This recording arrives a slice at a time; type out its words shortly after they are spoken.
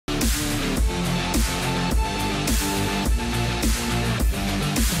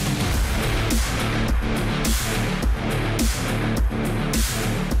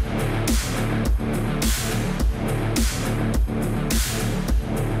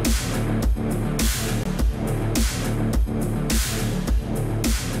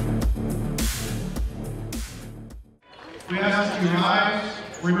to rise,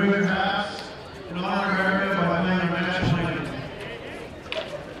 remove your hats, in honor of America by playing our national anthem.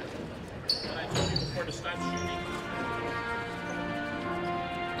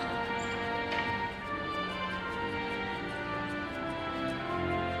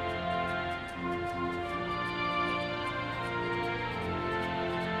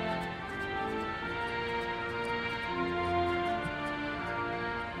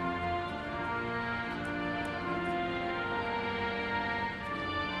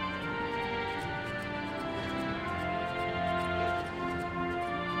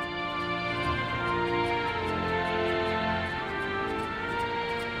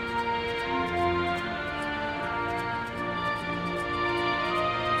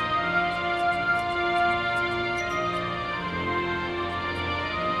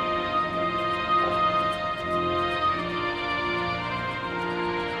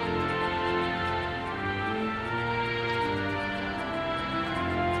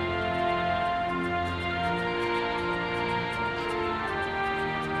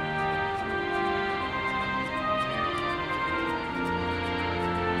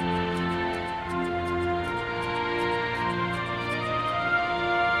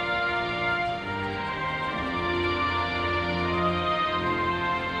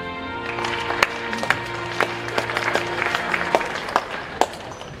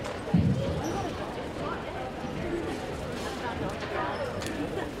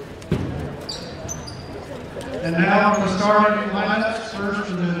 And now for the starting lineups, first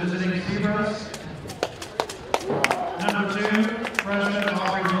for the visiting Zebras. Number 2, freshman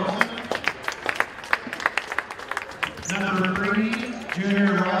Aubrey Wilson. Number 3,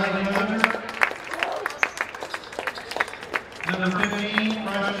 junior Riley Clevenger. Number 15,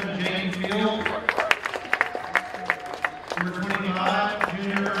 freshman James Field. Number 25,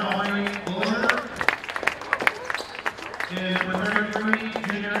 junior Aubrey Buller. And number 33,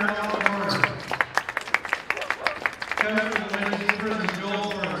 junior Ellen Carter.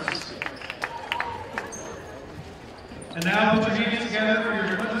 And now put your hands together for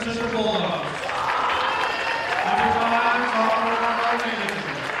your twin sister Bulldogs. Number 5, sophomore Riley Clevenger.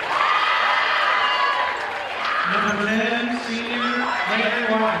 Number 10, senior Layton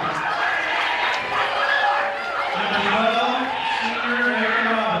White. Number 12, senior Aaron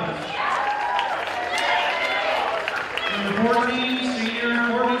Robbins. Number 14, senior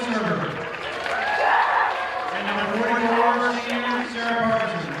Courtney Serber. And number 44, senior Sarah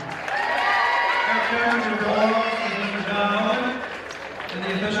Parkinson. Captain of the Bulldogs is Mr. John Owen. And the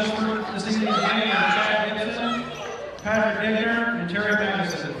officials for this evening's game are Chad Gibson, Patrick Digner, and Terry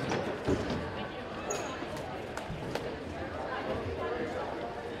Madison.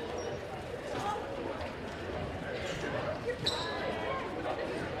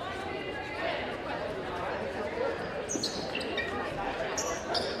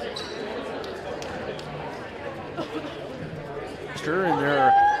 In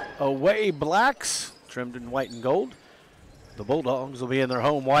their away blacks, trimmed in white and gold. The Bulldogs will be in their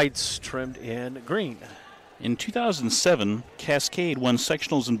home whites, trimmed in green. In 2007, Cascade won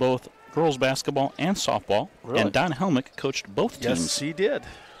sectionals in both girls basketball and softball. Really? And Don Helmick coached both teams. Yes, he did.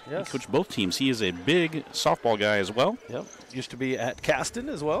 Yes. He coached both teams. He is a big softball guy as well. Yep. Used to be at Caston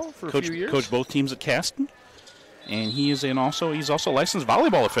as well for a few years. Coached both teams at Caston. And he's also a licensed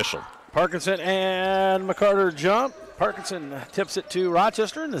volleyball official. Parkinson and McCarter jump. Parkinson tips it to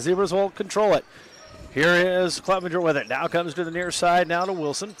Rochester, and the Zebras will control it. Here is Clevenger with it. Now comes to the near side, now to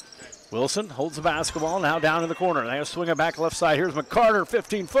Wilson. Wilson holds the basketball, now down in the corner. They'll swing it back left side. Here's McCarter,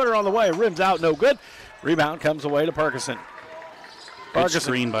 15-footer on the way. Rims out, no good. Rebound comes away to Parkinson. Good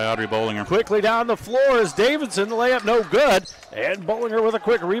screen by Audrey Bollinger. Quickly down the floor is Davidson. The layup no good. And Bollinger with a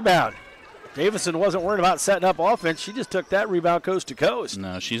quick rebound. Davidson wasn't worried about setting up offense. She just took that rebound coast to coast.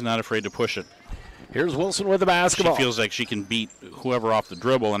 No, she's not afraid to push it. Here's Wilson with the basketball. She feels like she can beat whoever off the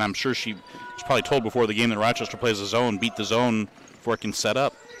dribble, and I'm sure she's probably told before the game that Rochester plays the zone, beat the zone before it can set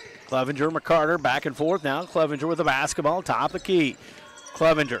up. Clevenger, McCarter, back and forth now. Clevenger with the basketball, top of the key.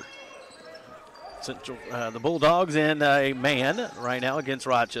 Clevenger. The Bulldogs in a man right now against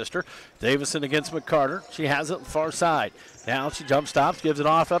Rochester. Davison against McCarter. She has it far side. Now she jump stops, gives it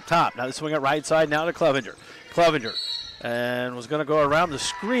off up top. Now they swing it right side now to Clevenger. Clevenger and was going to go around the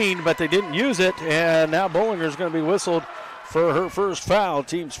screen, but they didn't use it. And now Bollinger is going to be whistled for her first foul.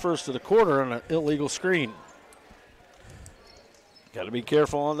 Team's first of the quarter on an illegal screen. Got to be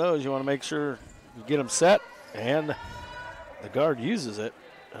careful on those. You want to make sure you get them set, and the guard uses it.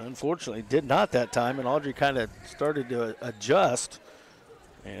 Unfortunately, did not that time, and Audrey kind of started to adjust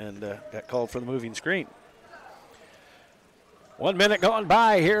and got called for the moving screen. 1 minute gone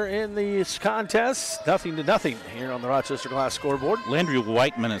by here in this contest. 0-0 here on the Rochester Glass scoreboard. Landry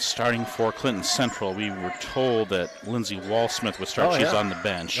Whiteman is starting for Clinton Central. We were told that Lindsay Wallsmith would start. She's on the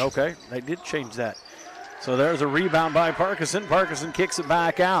bench. Okay, they did change that. So there's a rebound by Parkinson. Parkinson kicks it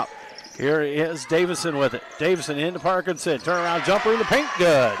back out. Here is Davison with it. Davison into Parkinson. Turnaround jumper in the paint.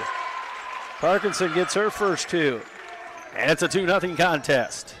 Good. Parkinson gets her first 2. And it's a 2-0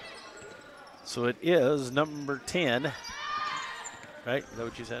 contest. So it is number 10. Right? Is that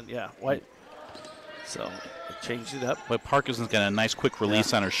what you said? Yeah. White. So it changed it up. But Parkinson's got a nice quick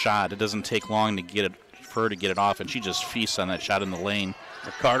release on her shot. It doesn't take long to get it for her to get it off, and she just feasts on that shot in the lane.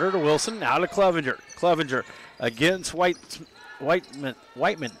 Carter to Wilson. Now to Clevenger. Clevenger against Whiteman.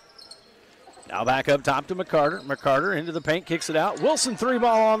 Now back up top to McCarter. McCarter into the paint, kicks it out. Wilson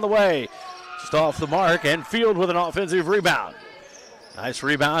 3-ball on the way. Just off the mark, and Field with an offensive rebound. Nice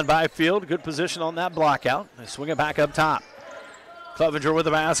rebound by Field. Good position on that block out. They swing it back up top. Clevenger with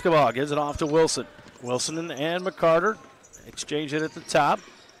the basketball. Gives it off to Wilson. Wilson and McCarter exchange it at the top.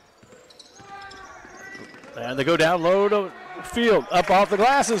 And they go down low to Field. Up off the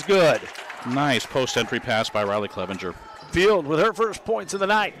glass is good. Nice post-entry pass by Riley Clevenger. Field with her first points of the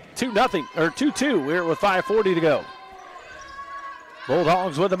night. 2-2. We're with 5:40 to go.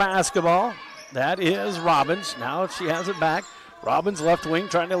 Bulldogs with the basketball. That is Robbins. Now she has it back. Robbins left wing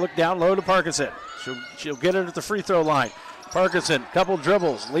trying to look down low to Parkinson. She'll get it at the free throw line. Parkinson, couple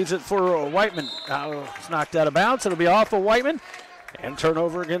dribbles, leaves it for Whiteman. It's knocked out of bounds. It'll be off of Whiteman. And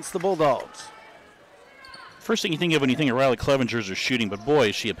turnover against the Bulldogs. First thing you think of when you think of Riley Clevenger is her shooting, but boy,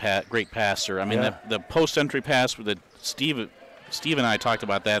 is she a great passer. I mean, the post-entry pass with Steve and I talked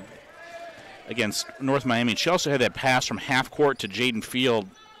about that against North Miami. She also had that pass from half court to Jaden Field.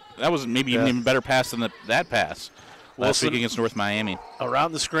 That was maybe even a better pass than that pass last week against North Miami.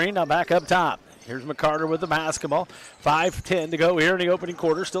 Around the screen, now back up top. Here's McCarter with the basketball. 5:10 to go here in the opening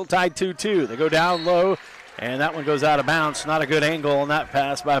quarter. Still tied 2-2. They go down low, and that one goes out of bounds. Not a good angle on that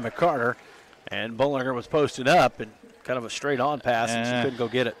pass by McCarter. And Bollinger was posted up and kind of a straight-on pass, and she couldn't go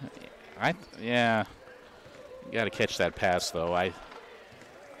get it. You got to catch that pass, though.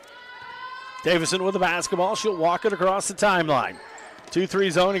 Davison with the basketball. She'll walk it across the timeline.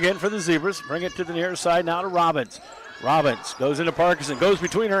 2-3 zone again for the Zebras. Bring it to the near side now to Robbins. Robbins goes into Parkinson, goes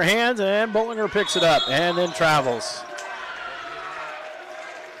between her hands, and Bollinger picks it up and then travels.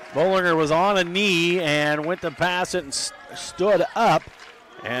 Bollinger was on a knee and went to pass it and stood up,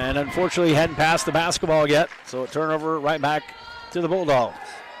 and unfortunately hadn't passed the basketball yet, so a turnover right back to the Bulldogs.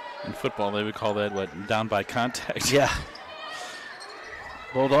 In football, they would call that, down by contact. Yeah.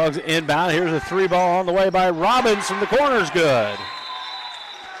 Bulldogs inbound. Here's a 3-ball on the way by Robbins from the corner's good.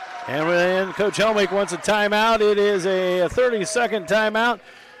 And when Coach Helmick wants a timeout, it is a 30-second timeout.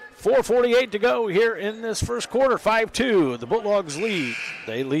 4:48 to go here in this first quarter. 5-2. The Bulldogs lead.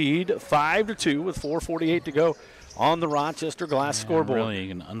 They lead 5-2 with 4:48 to go on the Rochester Glass scoreboard. Really,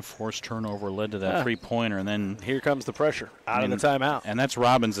 an unforced turnover led to that three-pointer, and then here comes the pressure out of the timeout. And that's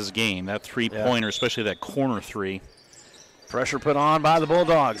Robbins' game, that three-pointer, especially that corner three. Pressure put on by the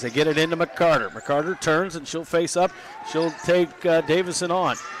Bulldogs. They get it into McCarter. McCarter turns, and she'll face up. She'll take Davison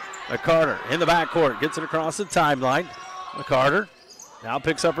on. McCarter in the backcourt, gets it across the timeline. McCarter now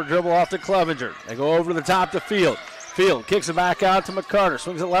picks up her dribble off to Clevenger. They go over the top to Field. Field kicks it back out to McCarter.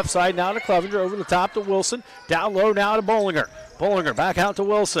 Swings it left side now to Clevenger. Over the top to Wilson. Down low now to Bollinger. Bollinger back out to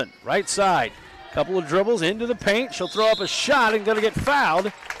Wilson. Right side. Couple of dribbles into the paint. She'll throw up a shot and going to get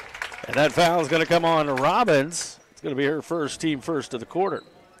fouled. And that foul is going to come on to Robbins. It's going to be her team first of the quarter.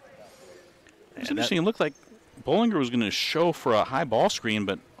 It's interesting. It looked like Bollinger was going to show for a high ball screen,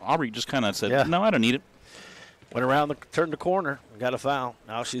 but Aubrey just kind of said, no, I don't need it. Went around, turned the corner, got a foul.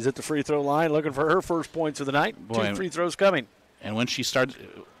 Now she's at the free throw line looking for her first points of the night. Boy, 2 free throws coming. And when she starts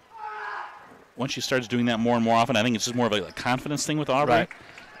doing that more and more often, I think it's just more of a confidence thing with Aubrey.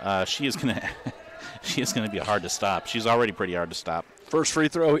 Right. She is going to be hard to stop. She's already pretty hard to stop. First free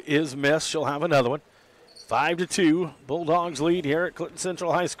throw is missed. She'll have another one. 5-2. Bulldogs lead here at Clinton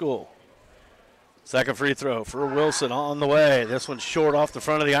Central High School. Second free throw for Wilson on the way. This one's short off the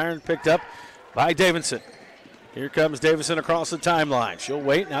front of the iron, picked up by Davison. Here comes Davison across the timeline. She'll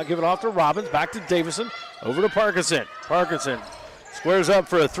wait, now give it off to Robbins. Back to Davison, over to Parkinson. Parkinson squares up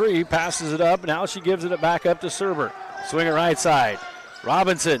for a 3, passes it up. Now she gives it back up to Serber. Swing it right side.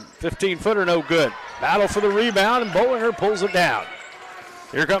 Robinson, 15-footer, no good. Battle for the rebound, and Bollinger pulls it down.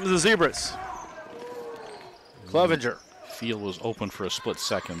 Here comes the Zebras. Clevenger. Field was open for a split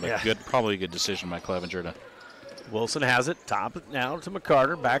second, but probably a good decision by Clevenger to. Wilson has it, top it now to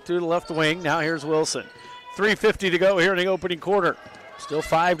McCarter, back to the left wing. Now here's Wilson. 3:50 to go here in the opening quarter. Still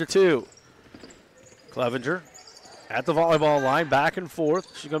 5-2. Clevenger at the volleyball line, back and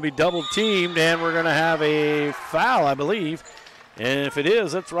forth. She's going to be double teamed, and we're going to have a foul, I believe. And if it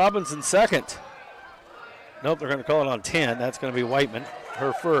is, that's Robinson's second. Nope, they're going to call it on 10. That's going to be Whiteman,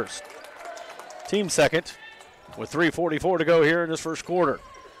 her first. Team second with 3:44 to go here in this first quarter.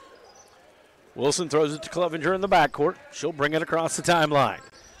 Wilson throws it to Clevenger in the backcourt. She'll bring it across the timeline.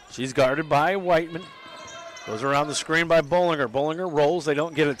 She's guarded by Whiteman. Goes around the screen by Bollinger. Bollinger rolls. They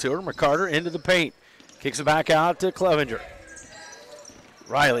don't get it to her. McCarter into the paint. Kicks it back out to Clevenger.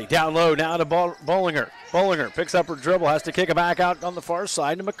 Riley down low now to Bollinger. Bollinger picks up her dribble. Has to kick it back out on the far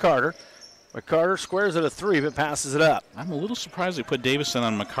side to McCarter. McCarter squares it a three, but passes it up. I'm a little surprised they put Davison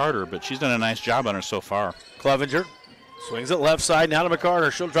on McCarter, but she's done a nice job on her so far. Clevenger swings it left side now to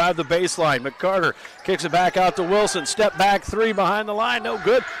McCarter. She'll drive the baseline. McCarter kicks it back out to Wilson. Step back three behind the line. No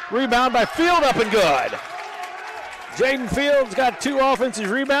good. Rebound by Field, up and good. Jaden Fields got 2 offensive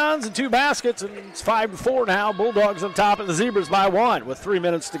rebounds and 2 baskets, and it's 5-4 now. Bulldogs on top of the Zebras by 1 with 3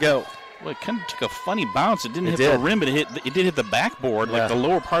 minutes to go. Well, it kind of took a funny bounce. It didn't hit the rim, but it did hit the backboard, like the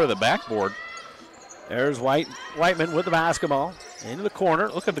lower part of the backboard. There's Whiteman with the basketball into the corner.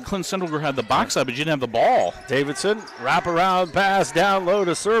 Look at the Clinton Central girl had the box up, but you didn't have the ball. Davidson, wraparound pass down low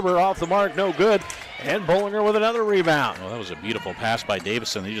to Serber, off the mark, no good. And Bollinger with another rebound. Well, that was a beautiful pass by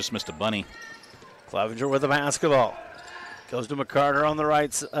Davison. He just missed a bunny. Clevenger with the basketball. Goes to McCarter on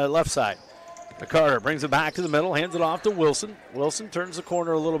the left side. McCarter brings it back to the middle, hands it off to Wilson. Wilson turns the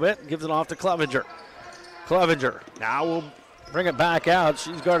corner a little bit and gives it off to Clevenger. Clevenger now will bring it back out.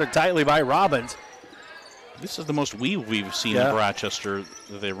 She's guarded tightly by Robbins. This is the most we've seen in Rochester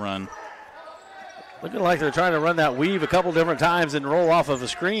that they run. Looking like they're trying to run that weave a couple different times and roll off of a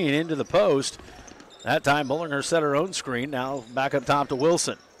screen into the post. That time Bollinger set her own screen. Now back up top to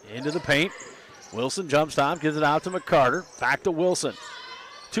Wilson. Into the paint. Wilson jump stop, gives it out to McCarter. Back to Wilson.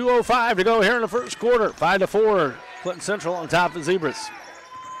 2:05 to go here in the first quarter. 5-4. Clinton Central on top of the Zebras.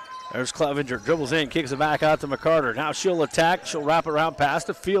 There's Clevenger. Dribbles in, kicks it back out to McCarter. Now she'll attack. She'll wrap around past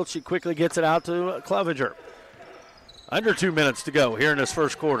the field. She quickly gets it out to Clevenger. Under 2 minutes to go here in this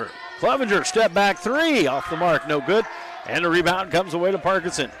first quarter. Clevenger, step back three. Off the mark, no good. And the rebound comes away to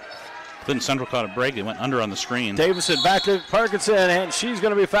Parkinson. Clinton Central caught a break. They went under on the screen. Davison back to Parkinson, and she's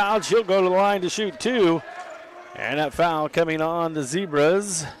going to be fouled. She'll go to the line to shoot 2. And that foul coming on the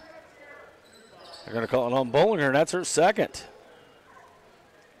Zebras. They're going to call it on Bollinger, and that's her second.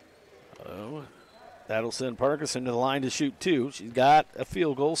 Oh, that'll send Parkinson to the line to shoot 2. She's got a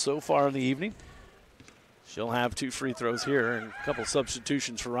field goal so far in the evening. She'll have 2 free throws here and a couple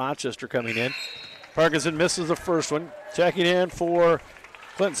substitutions for Rochester coming in. Parkinson misses the first one. Checking in for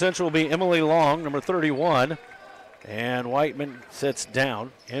Clinton Central will be Emily Long, number 31. And Whiteman sits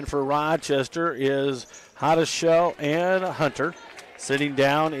down. In for Rochester is Hottishell and Hunter. Sitting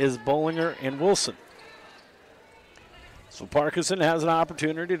down is Bollinger and Wilson. So Parkinson has an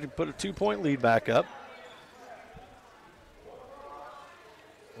opportunity to put a 2-point lead back up.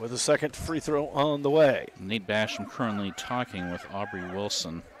 With a second free throw on the way. Nate Basham currently talking with Aubrey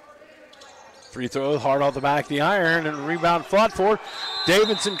Wilson. Free throw hard off the back of the iron, and rebound fought for.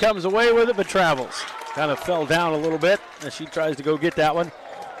 Davidson comes away with it but travels. Kind of fell down a little bit as she tries to go get that one.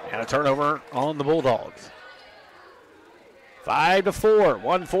 And a turnover on the Bulldogs. 5-4,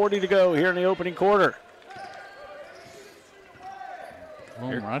 1:40 to go here in the opening quarter.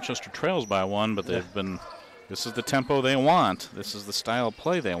 Well, Rochester trails by 1, but they've been, this is the tempo they want. This is the style of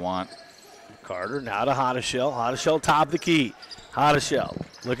play they want. Carter now to Hottishell. Hottishell top the key. Hottishell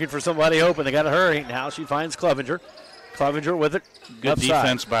looking for somebody open. They got to hurry. Now she finds Clevenger. Clevenger with it. Good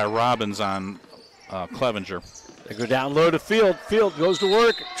defense by Robbins on Clevenger. They go down low to Field. Field goes to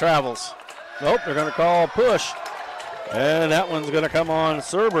work. Travels. Nope, they're going to call a push. And that one's going to come on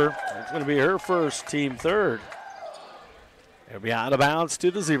Serber. It's going to be her first, team third. It'll be out of bounds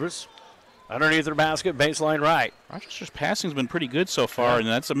to the Zebras. Underneath their basket, baseline right. Rochester's passing's been pretty good so far, and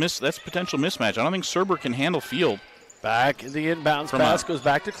that's a potential mismatch. I don't think Serber can handle Field. Back the inbounds pass goes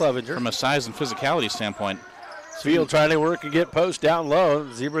back to Clevenger. From a size and physicality standpoint. Field trying to work and get post down low.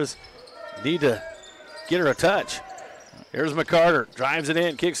 The Zebras need to get her a touch. Here's McCarter. Drives it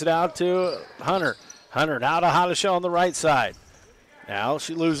in, kicks it out to Hunter. Hunter now to Hottishell on the right side. Now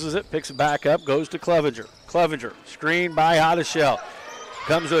she loses it, picks it back up, goes to Clevenger. Clevenger, screened by Hottishell.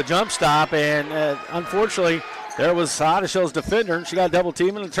 Comes to a jump stop, and unfortunately, there was Hottishell's defender, and she got double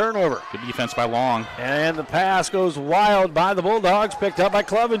team and a turnover. Good defense by Long. And the pass goes wild by the Bulldogs, picked up by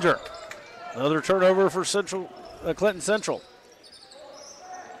Clevenger. Another turnover for Clinton Central.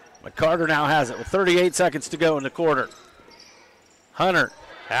 McCarter now has it with 38 seconds to go in the quarter. Hunter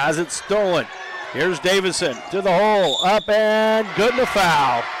has it stolen. Here's Davison to the hole, up and good, and a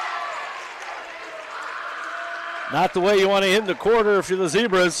foul. Not the way you want to end the quarter if you're the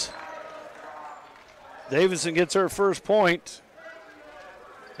Zebras. Davison gets her first point,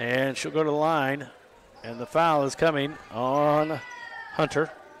 and she'll go to the line, and the foul is coming on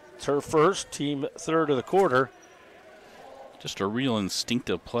Hunter. It's her first, team third of the quarter. Just a real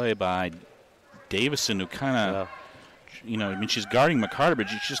instinctive play by Davison, who kind of, she's guarding McCarter, but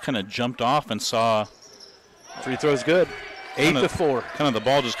she just kind of jumped off and saw. Free throw's good. 8-4. Kind of the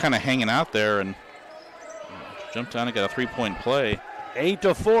ball just kind of hanging out there and jumped on and got a 3-point play.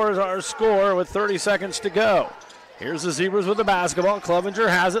 8-4 is our score with 30 seconds to go. Here's the Zebras with the basketball. Clevenger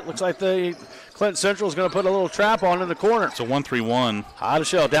has it. Looks like the Clinton Central is going to put a little trap on in the corner. It's a 1-3-1.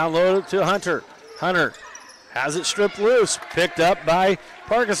 Hotteshell down low to Hunter. Hunter has it stripped loose. Picked up by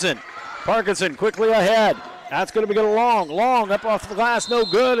Parkinson. Parkinson quickly ahead. That's going to be good long. Long up off the glass. No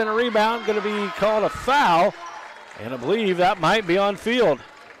good. And a rebound. Going to be called a foul. And I believe that might be on field.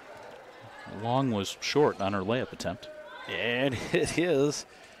 Long was short on her layup attempt. And it is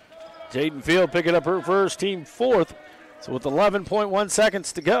Jaden Field picking up her first, team fourth. So with 11.1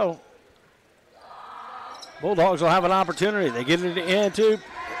 seconds to go, Bulldogs will have an opportunity. They get it into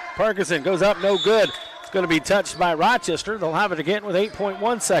Parkinson. Goes up, no good. It's going to be touched by Rochester. They'll have it again with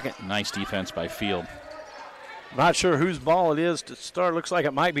 8.1 seconds. Nice defense by Field. Not sure whose ball it is to start. Looks like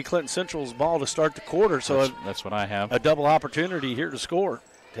it might be Clinton Central's ball to start the quarter. So that's what I have. A double opportunity here to score.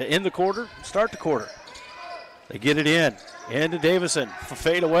 To end the quarter, start the quarter. They get it in. Into Davison.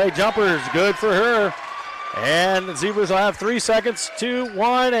 Fade away. Jumper is good for her. And the Zebras will have 3 seconds, 2,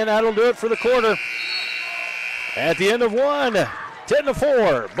 1, and that'll do it for the quarter. At the end of one,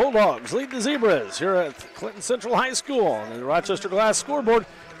 10-4. Bulldogs lead the Zebras here at Clinton Central High School on the Rochester Glass scoreboard.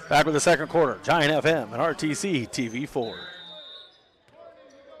 Back with the second quarter. Giant FM and RTC TV4.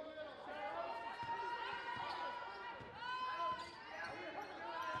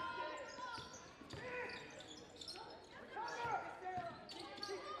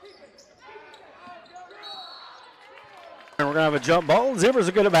 And we're going to have a jump ball. Zebras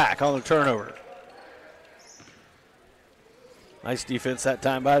will get it back on the turnover. Nice defense that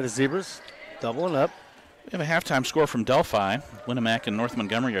time by the Zebras. Doubling up. We have a halftime score from Delphi. Winamac and North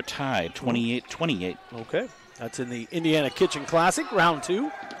Montgomery are tied, 28-28. Okay. That's in the Indiana Kitchen Classic, round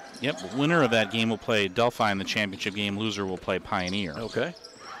 2. Yep. Winner of that game will play Delphi in the championship game. Loser will play Pioneer. Okay.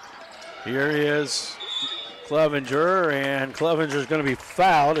 Here is Clevenger, and Clevenger's going to be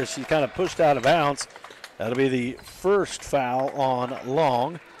fouled as she kind of pushed out of bounds. That'll be the first foul on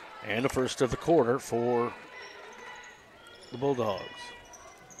Long and the first of the quarter for the Bulldogs.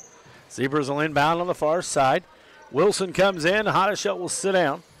 Zebras will inbound on the far side. Wilson comes in. Hotteshell will sit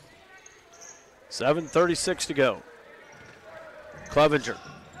down. 7:36 to go. Clevenger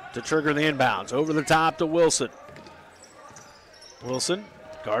to trigger the inbounds. Over the top to Wilson. Wilson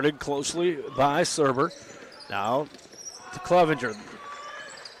guarded closely by Serber. Now to Clevenger.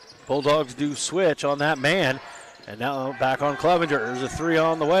 Bulldogs do switch on that man. And now back on Clevenger. There's a three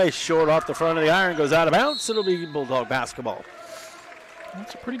on the way. Short off the front of the iron. Goes out of bounds. It'll be Bulldog basketball.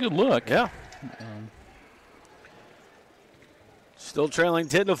 That's a pretty good look. Yeah. Still trailing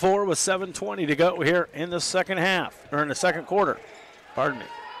 10-4 with 7:20 to go here in the second half, or in the second quarter. Pardon me.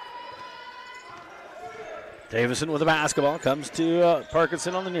 Davison with the basketball. Comes to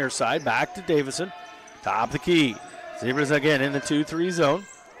Parkinson on the near side. Back to Davison. Top of the key. Zebras again in the 2-3 zone.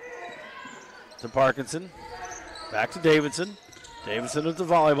 To Parkinson. Back to Davidson. Davidson at the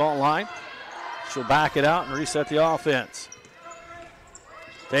volleyball line. She'll back it out and reset the offense.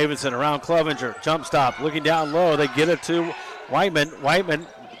 Davidson around Clevenger. Jump stop. Looking down low. They get it to Whiteman. Whiteman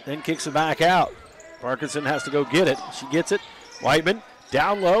then kicks it back out. Parkinson has to go get it. She gets it. Whiteman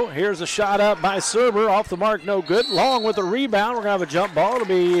down low. Here's a shot up by Serber. Off the mark. No good. Long with a rebound. We're going to have a jump ball. It'll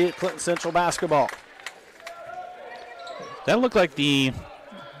be Clinton Central basketball. That looked like the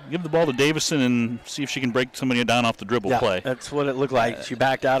give the ball to Davison and see if she can break somebody down off the dribble play. That's what it looked like. She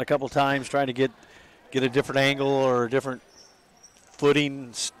backed out a couple times trying to get a different angle or a different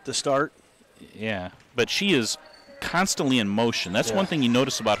footing to start. Yeah, but she is constantly in motion. That's one thing you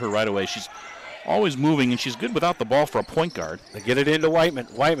notice about her right away. She's always moving, and she's good without the ball for a point guard. They get it into Whiteman.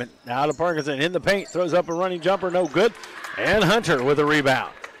 Whiteman now to Parkinson in the paint. Throws up a running jumper. No good. And Hunter with a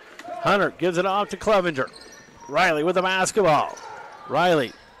rebound. Hunter gives it off to Clevenger. Riley with the basketball.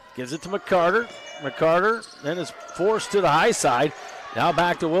 Riley gives it to McCarter. McCarter then is forced to the high side. Now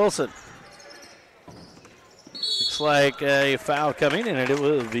back to Wilson. Looks like a foul coming, and it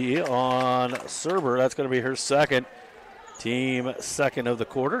will be on Serber. That's going to be her second. Team second of the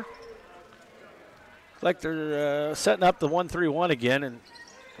quarter. Looks like they're setting up the 1-3-1 again, and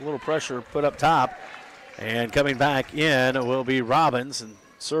a little pressure put up top. And coming back in will be Robbins, and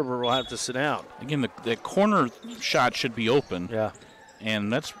server will have to sit down. Again, the corner shot should be open. Yeah.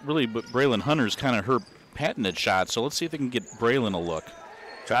 And that's really what Braylon Hunter's kind of her patented shot. So let's see if they can get Braylon a look.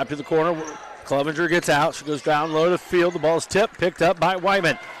 Trap to the corner. Clevenger gets out. She goes down low to field. The ball's tipped, picked up by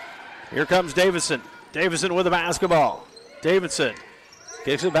Whiteman. Here comes Davison. Davison with the basketball. Davidson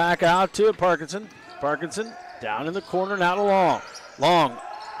kicks it back out to Parkinson. Parkinson down in the corner, now to Long. Long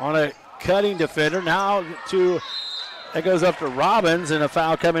on a cutting defender. Now that goes up to Robbins, and a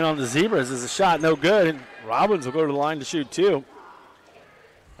foul coming on the Zebras is a shot no good. And Robbins will go to the line to shoot 2.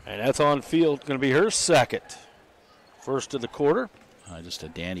 And that's on field. Going to be her second. First of the quarter. Just a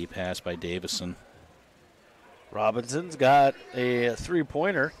dandy pass by Davison. Robinson's got a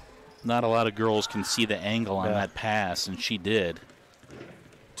three-pointer. Not a lot of girls can see the angle on that pass, and she did.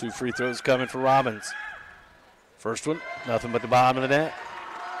 2 free throws coming for Robbins. First one, nothing but the bottom of the net.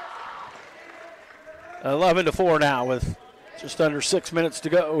 11-4 now with just under 6 minutes to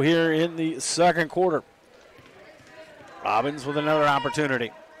go here in the second quarter. Robbins with another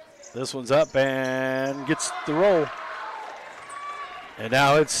opportunity. This one's up and gets the roll. And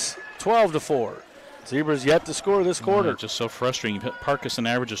now it's 12-4. Zebras yet to score this quarter. Just so frustrating. Parkinson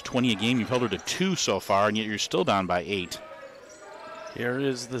averages 20 a game. You've held her to 2 so far, and yet you're still down by 8. Here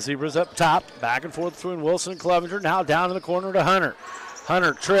is the Zebras up top. Back and forth between Wilson and Clevenger. Now down in the corner to Hunter.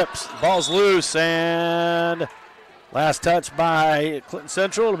 Hunter trips. Ball's loose, and last touch by Clinton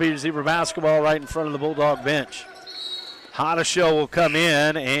Central. It'll be Zebra basketball right in front of the Bulldog bench. Hottishell will come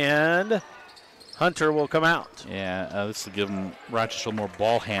in, and Hunter will come out. Yeah, this will give them Rochester more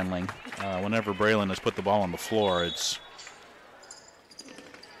ball handling. Whenever Braylon has put the ball on the floor, it's...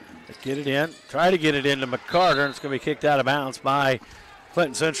 Get it in. Try to get it into McCarter, and it's going to be kicked out of bounds by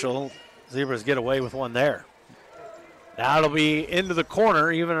Clinton Central. Zebras get away with one there. Now it'll be into the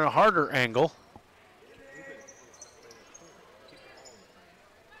corner, even a harder angle.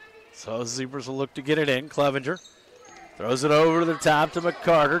 So Zebras will look to get it in. Clevenger throws it over to the top to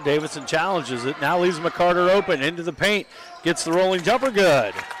McCarter. Davidson challenges it. Now leaves McCarter open into the paint. Gets the rolling jumper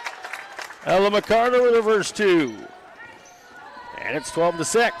good. Ella McCarter with her first 2. And it's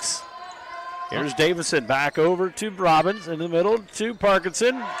 12-6. Here's Davison back over to Robbins in the middle to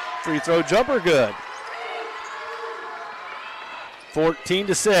Parkinson. Free throw jumper good.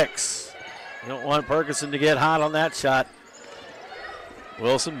 14-6. You don't want Parkinson to get hot on that shot.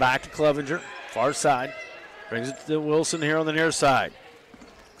 Wilson back to Clevenger, far side. Brings it to Wilson here on the near side.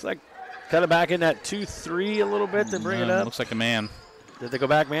 Looks like kind of back in that 2-3 a little bit to bring it up. Looks like a man. Did they go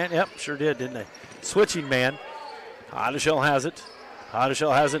back man? Yep, sure did, didn't they? Switching man. Hottishell has it.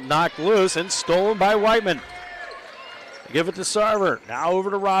 Hottishell has it knocked loose and stolen by Whiteman. They give it to Sarver. Now over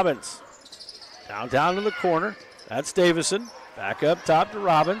to Robbins. Down in the corner. That's Davison. Back up top to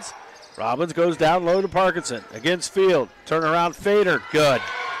Robbins. Robbins goes down low to Parkinson. Against Field. Turnaround fader. Good.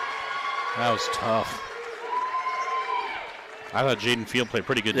 That was tough. I thought Jaden Field played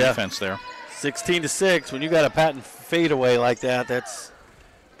pretty good defense there. 16-6. When you got a patent fadeaway like that, that's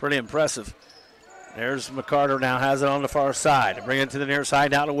pretty impressive. There's McCarter now, has it on the far side. Bring it to the near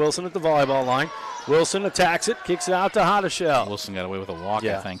side, down to Wilson at the volleyball line. Wilson attacks it, kicks it out to Hottishell. Wilson got away with a walk,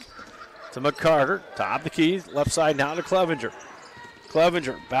 I think. To McCarter, top of the key, left side now to Clevenger.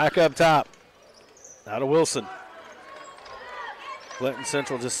 Clevenger back up top. Now to Wilson. Clinton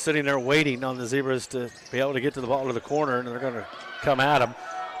Central just sitting there waiting on the Zebras to be able to get to the ball to the corner, and they're going to come at him.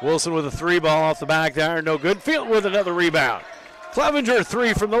 Wilson with a 3 ball off the back there, no good. Field with another rebound. Clevenger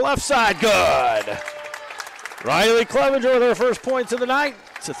 3 from the left side, good. Riley Clevenger with her first points of the night.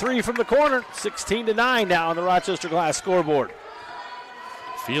 It's a 3 from the corner, 16-9 now on the Rochester Glass scoreboard.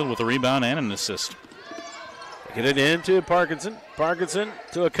 Field with a rebound and an assist. Get it into Parkinson. Parkinson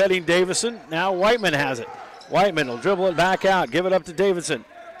to a cutting Davison. Now Whiteman has it. Whiteman will dribble it back out, give it up to Davison.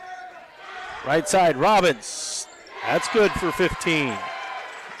 Right side, Robbins. That's good for 15.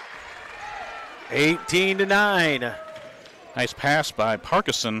 18-9. Nice pass by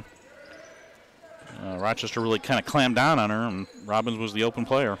Parkinson. Rochester really kind of clammed down on her, and Robbins was the open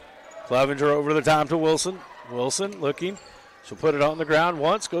player. Clevenger over the top to Wilson. Wilson looking. She'll put it on the ground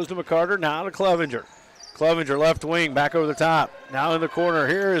once, goes to McCarter, now to Clevenger. Clevenger left wing, back over the top. Now in the corner.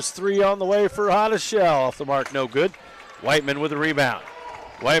 Here is 3 on the way for Hottishell. Off the mark, no good. Whiteman with the rebound.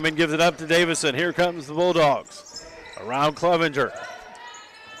 Whiteman gives it up to Davison. Here comes the Bulldogs. Around Clevenger.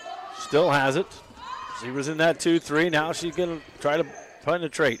 Still has it. She was in that 2-3. Now she's going to try to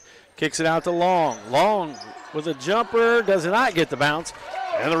penetrate. Kicks it out to Long. Long with a jumper. Does not get the bounce.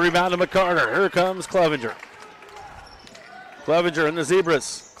 And the rebound to McCarter. Here comes Clevenger. Clevenger and the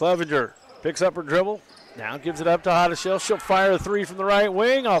Zebras. Clevenger picks up her dribble. Now gives it up to Hottishell. She'll fire a 3 from the right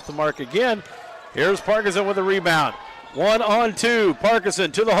wing. Off the mark again. Here's Parkinson with a rebound. 1-on-2.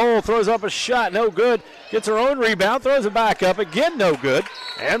 Parkinson to the hole, throws up a shot, no good. Gets her own rebound, throws it back up, again no good.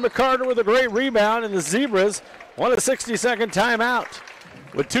 And McCarter with a great rebound, and the Zebras want a 60-second timeout.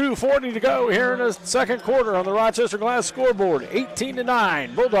 With 2:40 to go here in the second quarter on the Rochester Glass scoreboard,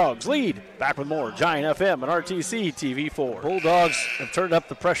 18-9. Bulldogs lead. Back with more Giant FM and RTC TV4. Bulldogs have turned up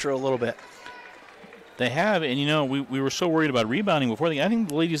the pressure a little bit. They have, and we were so worried about rebounding before. I think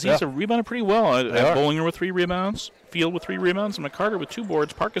the ladies have rebounded pretty well. Bollinger with 3 rebounds, Field with 3 rebounds, and McCarter with 2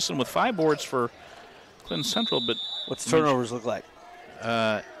 boards. Parkinson with 5 boards for Clinton Central. But what's turnovers look like?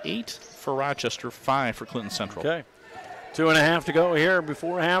 8 for Rochester, 5 for Clinton Central. Okay. 2.5 to go here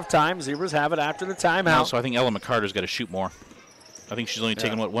before halftime. Zebras have it after the timeout. So I think Ella McCarter's got to shoot more. I think she's only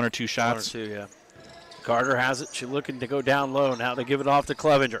taken, 1 or 2 shots? 1 or 2, yeah. Carter has it. She's looking to go down low. Now they give it off to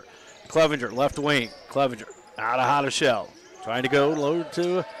Clevenger. Clevenger, left wing. Clevenger out of Hottishell. Trying to go low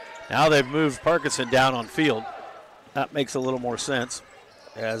to. Now they've moved Parkinson down on Field. That makes a little more sense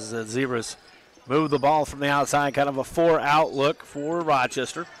as the Zebras move the ball from the outside. Kind of a 4-out look for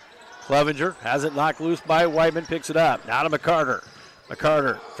Rochester. Clevenger has it knocked loose by Whiteman, picks it up. Now to McCarter.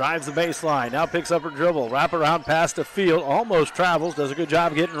 McCarter drives the baseline, now picks up her dribble. Wrap around past the Field, almost travels, does a good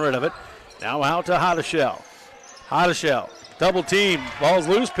job getting rid of it. Now out to Hottishell. Hottishell, double team, ball's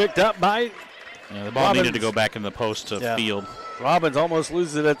loose, picked up by the ball Robbins. Needed to go back in the post to Field. Robbins almost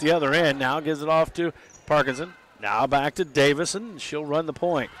loses it at the other end, now gives it off to Parkinson. Now back to Davison, she'll run the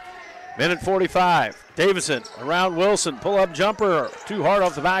point. Minute 45. Davison around Wilson. Pull-up jumper. Too hard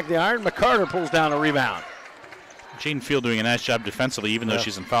off the back of the iron. McCarter pulls down a rebound. Jaden Field doing a nice job defensively, even though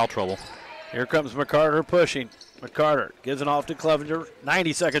she's in foul trouble. Here comes McCarter pushing. McCarter gives it off to Clevenger.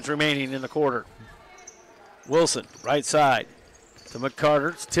 90 seconds remaining in the quarter. Wilson, right side to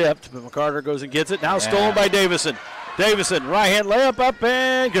McCarter. It's tipped, but McCarter goes and gets it. Now stolen by Davison. Davison, right-hand layup up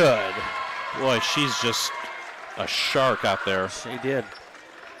and good. Boy, she's just a shark out there. She did.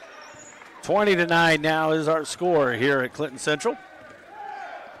 20-9 now is our score here at Clinton Central.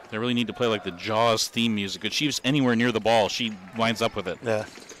 They really need to play like the Jaws theme music. If she's anywhere near the ball, she winds up with it. Yeah.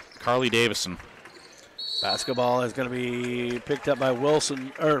 Carly Davison. Basketball is going to be picked up by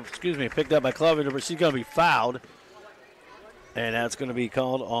picked up by Clevenger, but she's going to be fouled. And that's going to be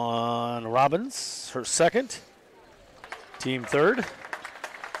called on Robbins, her second. Team third.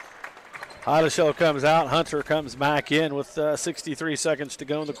 Hottishell comes out. Hunter comes back in with 63 seconds to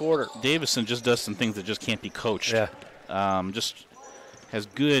go in the quarter. Davison just does some things that just can't be coached. Yeah. Just has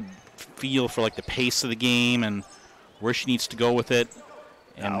good feel for like the pace of the game and where she needs to go with it,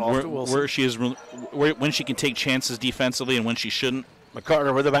 and where she is, when she can take chances defensively and when she shouldn't.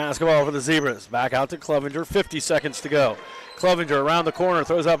 McCarter with the basketball for the Zebras. Back out to Clevenger. 50 seconds to go. Clevenger around the corner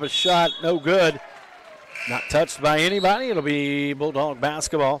throws up a shot. No good. Not touched by anybody. It'll be Bulldog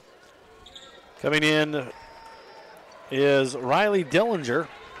basketball. Coming in is Riley Dillinger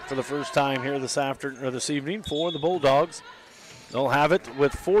for the first time here this evening for the Bulldogs. They'll have it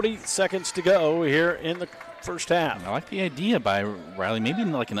with 40 seconds to go here in the first half. I like the idea by Riley. Maybe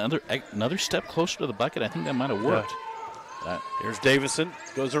like another step closer to the bucket. I think that might have worked. Here's Davison.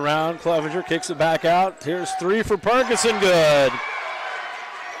 Goes around. Clevenger kicks it back out. Here's 3 for Parkinson. Good.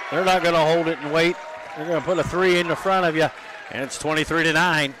 They're not going to hold it and wait. They're going to put a 3 in the front of you. And it's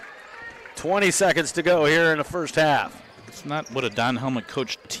 23-9. 20 seconds to go here in the first half. It's not what a Don Helmet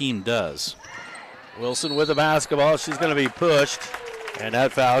coached team does. Wilson with the basketball. She's going to be pushed. And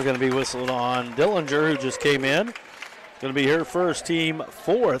that foul is going to be whistled on Dillinger, who just came in. Going to be her first, team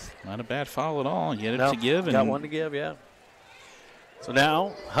fourth. Not a bad foul at all. You had it to give. Got one to give, yeah. So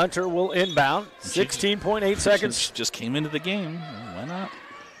now Hunter will inbound. 16.8 seconds. Just came into the game. Why not?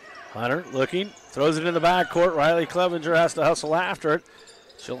 Hunter looking. Throws it in the backcourt. Riley Clevenger has to hustle after it.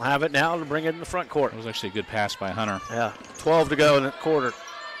 She'll have it now to bring it in the front court. It was actually a good pass by Hunter. Yeah, 12 to go in the quarter.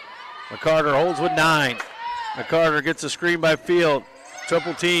 McCarter holds with 9. McCarter gets a screen by Field.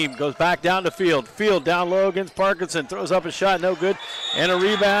 Triple team, goes back down to Field. Field down low against Parkinson. Throws up a shot, no good. And a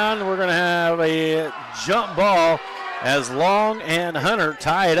rebound. We're going to have a jump ball as Long and Hunter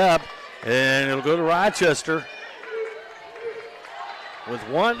tie it up. And it'll go to Rochester with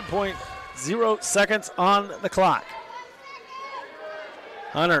 1.0 seconds on the clock.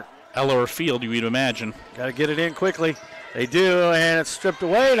 Hunter. Ella or Field, you would imagine. Got to get it in quickly. They do, and it's stripped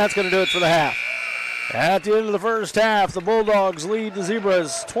away, and that's going to do it for the half. At the end of the first half, the Bulldogs lead the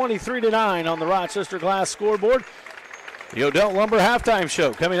Zebras 23-9 on the Rochester Glass scoreboard. The Odell Lumber halftime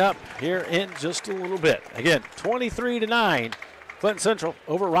show coming up here in just a little bit. Again, 23-9, Clinton Central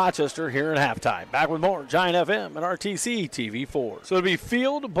over Rochester here at halftime. Back with more Giant FM and RTC TV4. So it'll be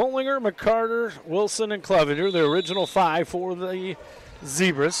Field, Bollinger, McCarter, Wilson, and Clevenger, the original 5 for the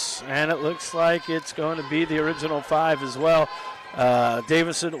Zebras, and it looks like it's going to be the original 5 as well.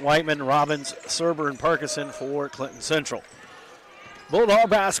 Davison, Whiteman, Robbins, Serber, and Parkinson for Clinton Central. Bulldog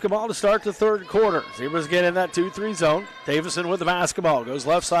basketball to start the third quarter. Zebras get in that 2-3 zone. Davison with the basketball. Goes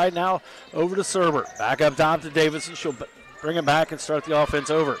left side now over to Serber. Back up top to Davison. She'll bring him back and start the offense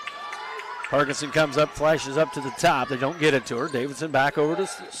over. Parkinson comes up, flashes up to the top. They don't get it to her. Davison back over to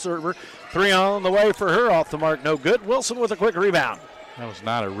Serber. 3 on the way for her. Off the mark, no good. Wilson with a quick rebound. That was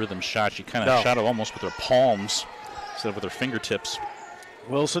not a rhythm shot. She kind of shot it almost with her palms instead of with her fingertips.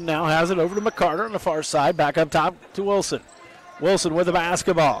 Wilson now has it over to McCarter on the far side. Back up top to Wilson. Wilson with the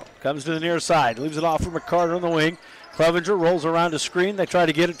basketball. Comes to the near side. Leaves it off for McCarter on the wing. Clevenger rolls around a screen. They try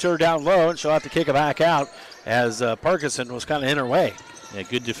to get it to her down low, and she'll have to kick it back out as Parkinson was kind of in her way. Yeah,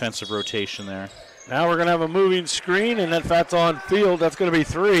 good defensive rotation there. Now we're going to have a moving screen, and if that's on field, that's going to be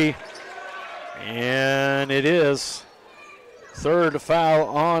 3. And it is. Third foul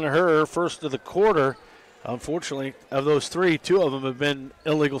on her, first of the quarter. Unfortunately, of those 3, 2 of them have been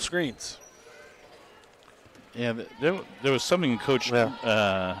illegal screens. Yeah, there was something Coach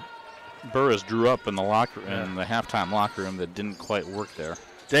Burris drew up in the in the halftime locker room that didn't quite work there.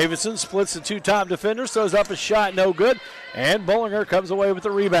 Davison splits the 2 top defenders, throws up a shot, no good, and Bollinger comes away with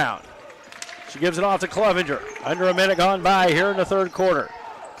the rebound. She gives it off to Clevenger. Under a minute gone by here in the third quarter.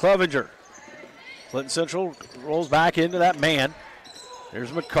 Clevenger. Clinton Central rolls back into that man.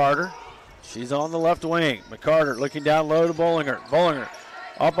 Here's McCarter. She's on the left wing. McCarter looking down low to Bollinger. Bollinger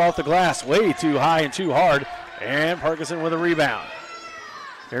up off the glass, way too high and too hard, and Parkinson with a rebound.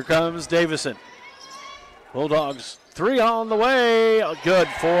 Here comes Davison. Bulldogs 3 on the way. Good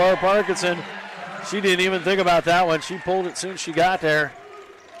for Parkinson. She didn't even think about that one. She pulled it soon as she got there.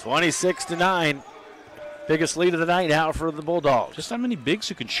 26-9. Biggest lead of the night now for the Bulldogs. Just not many bigs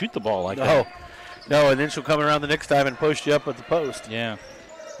who can shoot the ball like that. No, and then she'll come around the next time and post you up at the post. Yeah.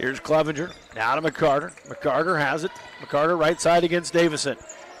 Here's Clevenger. Now to McCarter. McCarter has it. McCarter right side against Davison.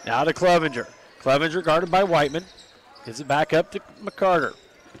 Now to Clevenger. Clevenger guarded by Whiteman. Gives it back up to McCarter.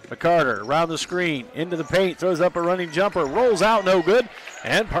 McCarter around the screen, into the paint, throws up a running jumper, rolls out, no good,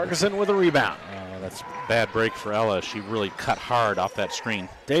 and Parkinson with a rebound. That's a bad break for Ella. She really cut hard off that screen.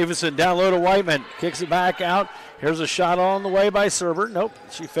 Davison down low to Whiteman, kicks it back out. Here's a shot on the way by Serber. Nope,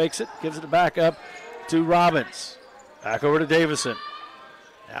 she fakes it, gives it back up to Robbins. Back over to Davison.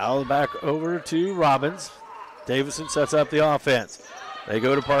 Now back over to Robbins. Davison sets up the offense. They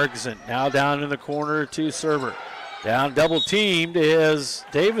go to Parkinson. Now down in the corner to Serber. Down double teamed is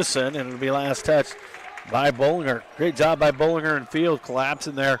Davison, and it'll be last touch by Bollinger. Great job by Bollinger and Field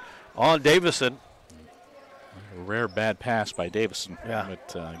collapsing there on Davison. A rare bad pass by Davison. Yeah.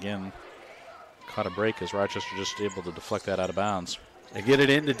 But again, caught a break as Rochester just able to deflect that out of bounds. They get it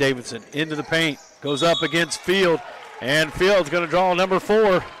into Davison, into the paint. Goes up against Field, and Field's going to draw number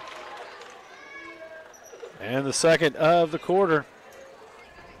 4. And the second of the quarter.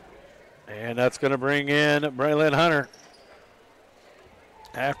 And that's going to bring in Braylon Hunter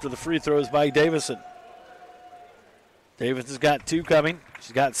after the free throws by Davison. Davison's got 2 coming.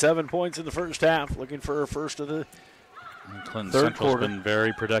 She's got 7 points in the first half, looking for her first of the Clinton third Central's quarter. been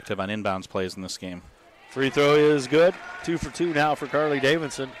very productive on inbounds plays in this game. Free throw is good. 2 for 2 now for Carly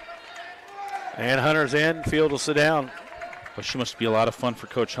Davison. And Hunter's in. Field will sit down. Well, she must be a lot of fun for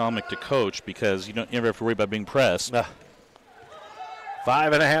Coach Helmick to coach because you never have to worry about being pressed.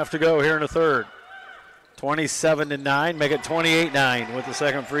 5.5 to go here in the third. 27-9, make it 28-9 with the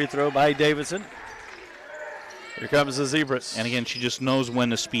second free throw by Davison. Here comes the Zebras. And again, she just knows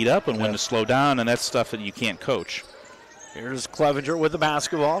when to speed up and when to slow down, and that's stuff that you can't coach. Here's Clevenger with the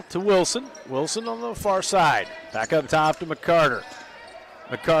basketball to Wilson. Wilson on the far side. Back up top to McCarter.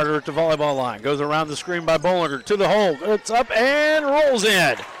 McCarter at the volleyball line. Goes around the screen by Bollinger to the hole. It's up and rolls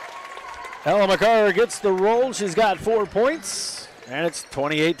in. Ella McCarter gets the roll. She's got 4 points. And it's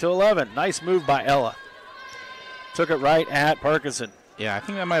 28-11. Nice move by Ella. Took it right at Parkinson. Yeah, I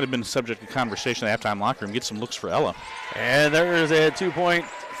think that might have been subject to conversation in the halftime locker room. Get some looks for Ella. And there's a 2-point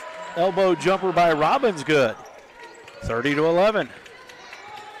elbow jumper by Robbins. Good. 30-11.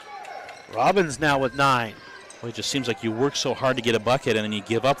 Robbins now with 9. Well, it just seems like you work so hard to get a bucket and then you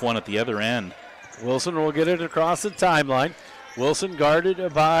give up one at the other end. Wilson will get it across the timeline. Wilson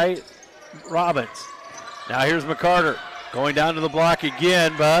guarded by Robbins. Now here's McCarter. Going down to the block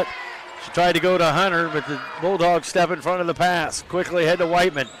again, but she tried to go to Hunter, but the Bulldogs step in front of the pass. Quickly head to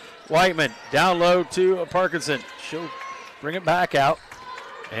Whiteman. Whiteman down low to Parkinson. She'll bring it back out,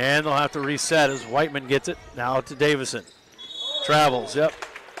 and they'll have to reset as Whiteman gets it. Now to Davison. Travels, yep.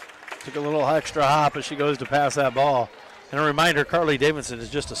 Took a little extra hop as she goes to pass that ball. And a reminder, Carly Davidson is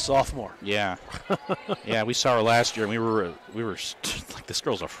just a sophomore. Yeah. Yeah, we saw her last year, and we were like, this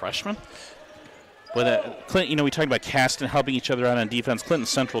girl's a freshman? But Clinton, we talked about Caston helping each other out on defense. Clinton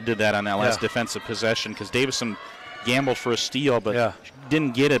Central did that on that last defensive possession because Davison gambled for a steal, but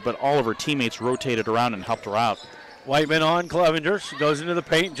didn't get it, but all of her teammates rotated around and helped her out. Whiteman on Clevenger. She goes into the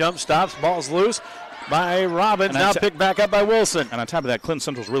paint, jump stops, ball's loose by Robbins, now picked back up by Wilson. And on top of that, Clinton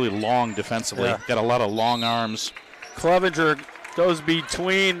Central's really long defensively. Got a lot of long arms. Clevenger goes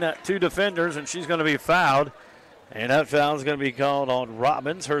between two defenders, and she's going to be fouled. And that foul is going to be called on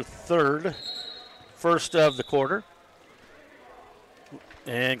Robbins, her first of the quarter.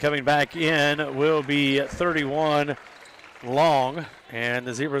 And coming back in will be 31 Long, and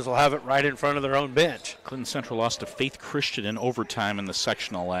the Zebras will have it right in front of their own bench. Clinton Central lost to Faith Christian in overtime in the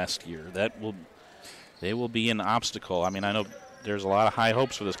sectional last year. They will be an obstacle. I mean, I know there's a lot of high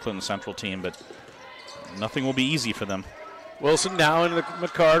hopes for this Clinton Central team, but nothing will be easy for them. Wilson now into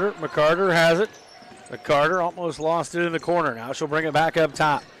McCarter. McCarter has it. McCarter almost lost it in the corner. Now she'll bring it back up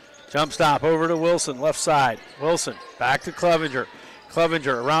top. Jump stop over to Wilson, left side. Wilson back to Clevenger.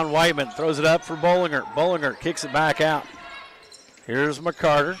 Clevenger around Whiteman, throws it up for Bollinger. Bollinger kicks it back out. Here's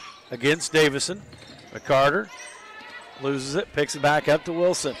McCarter against Davison. McCarter loses it, picks it back up to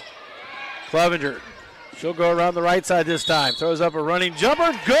Wilson. Clevenger, she'll go around the right side this time. Throws up a running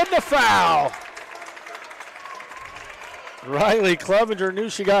jumper, good, and a foul. Riley Clevenger knew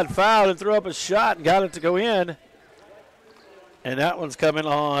she got fouled and threw up a shot and got it to go in. And that one's coming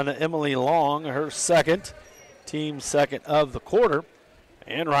on Emily Long, her team second of the quarter.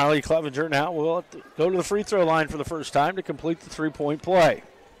 And Riley Clevenger now will go to the free throw line for the first time to complete the three-point play.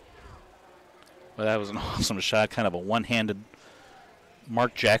 Well, that was an awesome shot, kind of a one-handed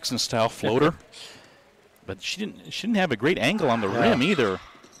Mark Jackson-style floater. But she didn't have a great angle on the rim either.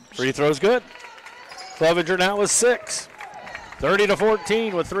 Free throw's good. Clevenger now with 6.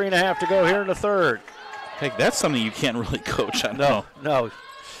 30-14 with 3.5 to go here in the third. Heck, that's something you can't really coach on. No.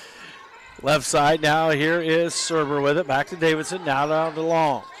 Left side now, here is Serber with it. Back to Davidson, now down to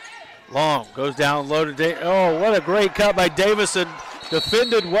Long. Long goes down low to Davison. Oh, what a great cut by Davison.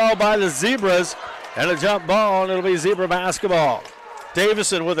 Defended well by the Zebras. And a jump ball, and it'll be Zebra basketball.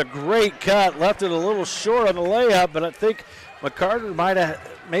 Davison with a great cut. Left it a little short on the layup, but I think McCarter might have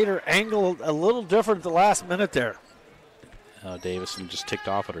made her angle a little different at the last minute there. Davison just ticked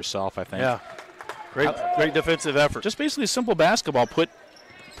off at herself, I think. Yeah. Great defensive effort. Just basically a simple basketball. Put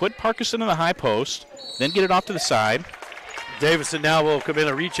Parkinson in the high post, then get it off to the side. Davison now will commit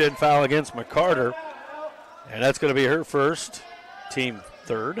a reach-in foul against McCarter, and that's going to be her first, team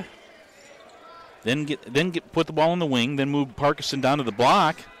third. Then put the ball in the wing, then move Parkinson down to the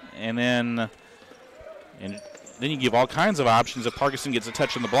block, and then you give all kinds of options if Parkinson gets a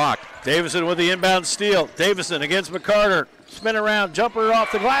touch on the block. Davison with the inbound steal. Davison against McCarter. Spin around, jumper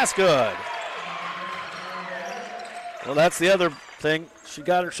off the glass, good. Well, that's the other thing. She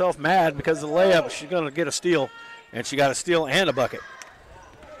got herself mad because of the layup. She's going to get a steal, and she got a steal and a bucket.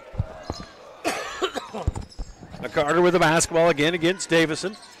 McCarter with the basketball again against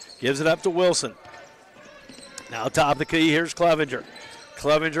Davison. Gives it up to Wilson. Now top of the key, here's Clevenger.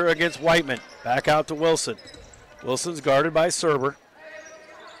 Clevenger against Whiteman. Back out to Wilson. Wilson's guarded by Serber.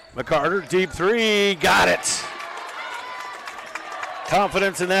 McCarter, deep three, got it.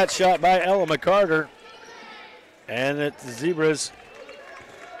 Confidence in that shot by Ella McCarter. And the Zebras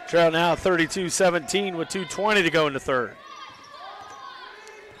trail now 32-17 with 2:20 to go in the third.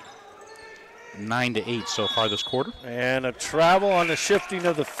 9-8 so far this quarter. And a travel on the shifting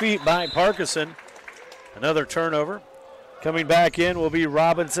of the feet by Parkinson. Another turnover. Coming back in will be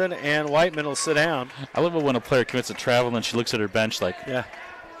Robinson, and Whiteman will sit down. I love it when a player commits a travel and then she looks at her bench like, yeah.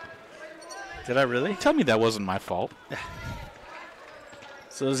 Did I really? Tell me that wasn't my fault.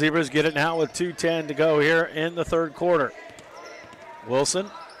 So the Zebras get it now with 2:10 to go here in the third quarter. Wilson,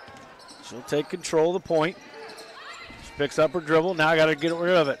 she'll take control of the point. She picks up her dribble. Now got to get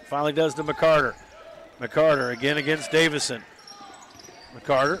rid of it. Finally does to McCarter. McCarter again against Davison.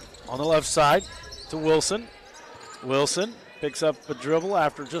 McCarter on the left side to Wilson. Wilson picks up a dribble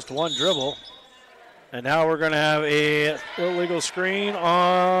after just one dribble. And now we're going to have a illegal screen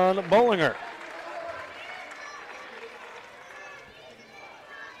on Bollinger.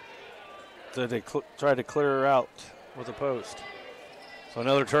 So they tried to clear her out with a post. So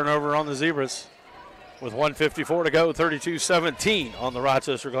another turnover on the Zebras with 1:54 to go, 32-17 on the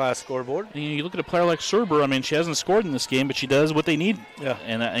Rochester Glass scoreboard. And you look at a player like Serber. I mean, she hasn't scored in this game, but she does what they need. Yeah.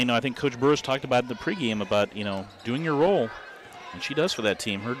 And I think Coach Burris talked about in the pregame about doing your role, and she does for that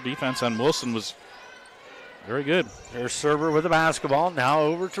team. Her defense on Wilson was very good. There's Serber with the basketball. Now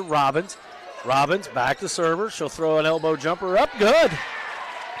over to Robbins. Robbins back to server. She'll throw an elbow jumper up. Good.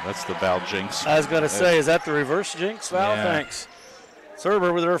 That's the foul jinx. I was going to say, is that the reverse jinx foul? Yeah. Thanks.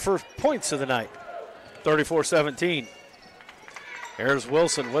 Server with her first points of the night. 34-17. Here's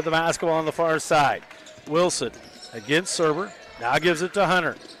Wilson with the basketball on the far side. Wilson against server. Now gives it to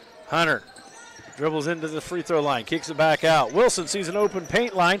Hunter. Hunter dribbles into the free throw line. Kicks it back out. Wilson sees an open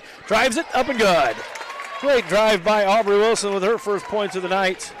paint line. Drives it up and good. Great drive by Aubrey Wilson with her first points of the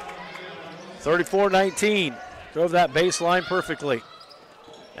night. 34-19. Drove that baseline perfectly.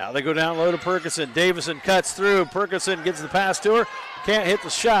 Now they go down low to Perkinson. Davison cuts through. Perkinson gets the pass to her. Can't hit the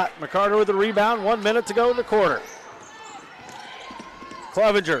shot. McCarter with the rebound. 1 minute to go in the quarter.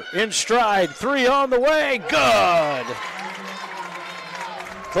 Clevenger in stride. 3 on the way. Good.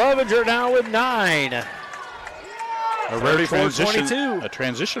 Clevenger now with 9. A rare transition, 22. a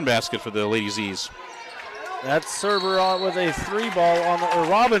transition basket for the Lady Z's. That's server on with a 3 ball on the, or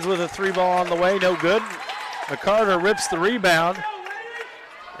Robbins with a 3 ball on the way. No good. McCarter rips the rebound.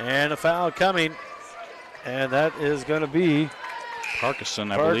 And a foul coming. And that is going to be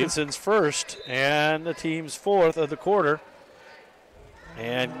Parkinson, I believe. Parkinson's first and the team's 4th of the quarter.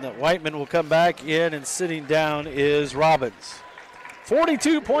 And Whiteman will come back in, and sitting down is Robbins.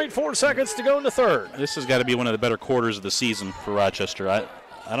 42.4 seconds to go in the third. This has got to be one of the better quarters of the season for Rochester. I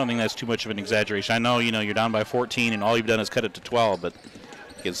don't think that's too much of an exaggeration. I know, you're down by 14 and all you've done is cut it to 12, but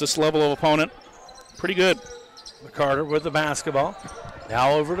against this level of opponent, pretty good. McCarter with the basketball.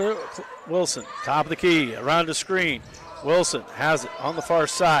 Now over to Wilson. Top of the key, around the screen. Wilson has it on the far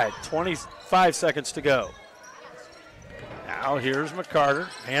side. 25 seconds to go. Now here's McCarter.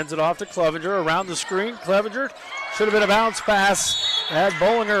 Hands it off to Clevenger around the screen. Clevenger should have been a bounce pass. Had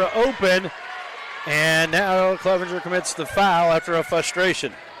Bollinger open. And now Clevenger commits the foul after a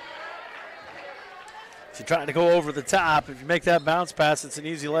frustration. She's trying to go over the top. If you make that bounce pass, it's an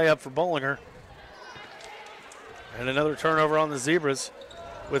easy layup for Bollinger. And another turnover on the Zebras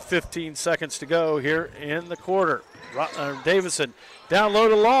with 15 seconds to go here in the quarter. Davison down low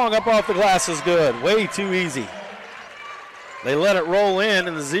to Long, up off the glass is good. Way too easy. They let it roll in,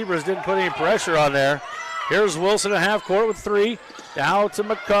 and the Zebras didn't put any pressure on there. Here's Wilson at half court with 3. Now to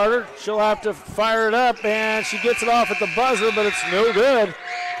McCarter. She'll have to fire it up, and she gets it off at the buzzer, but it's no good.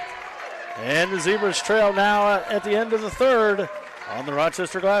 And the Zebras trail now at the end of the third on the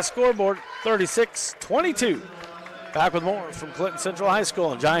Rochester Glass scoreboard, 36-22. Back with more from Clinton Central High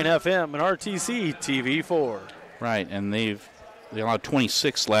School and Giant FM and RTC TV4. Right, and they allowed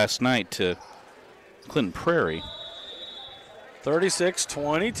 26 last night to Clinton Prairie.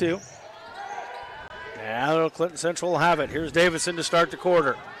 36-22. Now Clinton Central will have it. Here's Davidson to start the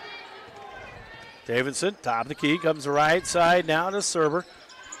quarter. Davidson, top of the key, comes the right side now to Serber.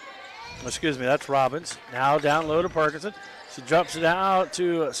 Excuse me, that's Robbins. Now down low to Parkinson. She drops it out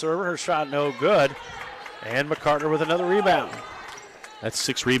to Serber. Her shot no good. And McCarter with another rebound. That's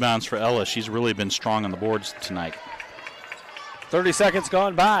 6 rebounds for Ella. She's really been strong on the boards tonight. 30 seconds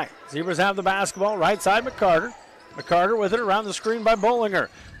gone by. Zebras have the basketball. Right side, McCarter. McCarter with it around the screen by Bollinger.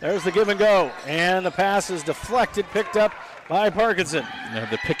 There's the give and go. And the pass is deflected, picked up by Parkinson.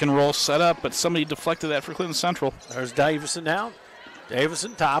 The pick and roll set up, but somebody deflected that for Clinton Central. There's Davison now.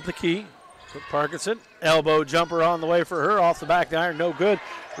 Davison, top of the key. With Parkinson. Elbow jumper on the way for her. Off the back iron, no good.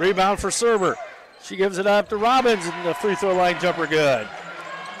 Rebound for Serber. She gives it up to Robbins, and the free throw line jumper good.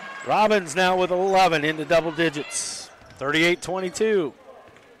 Robbins now with 11 into double digits. 38-22.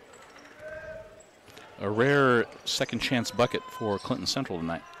 A rare second chance bucket for Clinton Central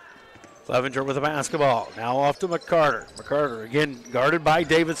tonight. Clevenger with the basketball. Now off to McCarter. McCarter again guarded by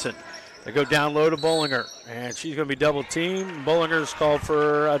Davidson. They go down low to Bollinger, and she's going to be double teamed. Bollinger's called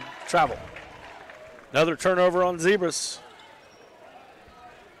for a travel. Another turnover on Zebras.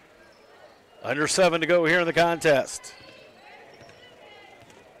 Under 7 to go here in the contest.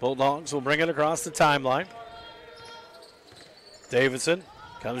 Bulldogs will bring it across the timeline. Davidson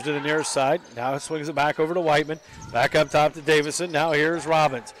comes to the near side. Now swings it back over to Whiteman. Back up top to Davison. Now here's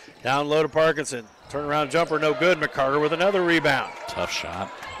Robbins. Down low to Parkinson. Turnaround jumper, no good. McCarter with another rebound. Tough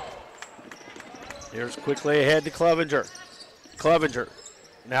shot. Here's quickly ahead to Clevenger. Clevenger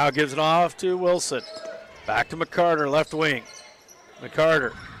now gives it off to Wilson. Back to McCarter, left wing.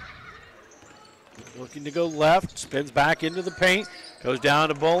 McCarter looking to go left, spins back into the paint, goes down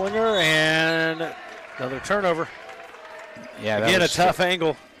to Bollinger, and another turnover. Yeah, again, a tough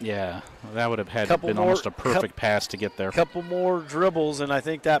angle. Yeah, that would have had been almost a perfect pass to get there. A couple more dribbles, and I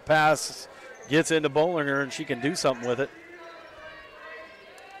think that pass gets into Bollinger, and she can do something with it.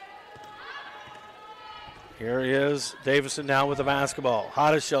 Here he is, Davison now with the basketball.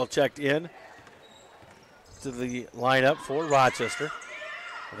 Hottishell checked in to the lineup for Rochester.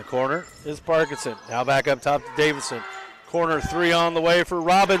 In the corner is Parkinson. Now back up top to Davidson. Corner three on the way for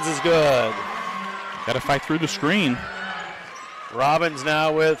Robbins is good. Got to fight through the screen. Robbins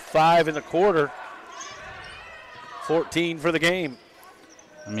now with 5 in the quarter. 14 for the game.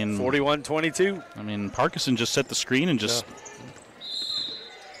 I mean, 41-22. I mean, Parkinson just set the screen and just.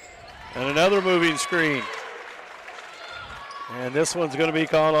 And another moving screen. And this one's going to be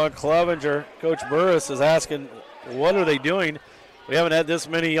called on Clevenger. Coach Burris is asking, what are they doing? We haven't had this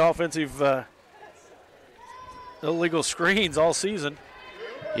many offensive illegal screens all season.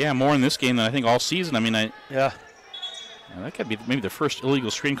 Yeah, more in this game than I think all season. I mean, yeah, that could be maybe the first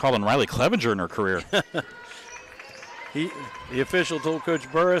illegal screen called on Riley Clevenger in her career. The official told Coach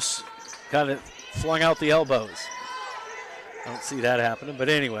Burris, kind of flung out the elbows. I don't see that happening, but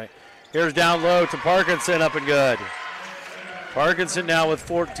anyway. Here's down low to Parkinson, up and good. Parkinson now with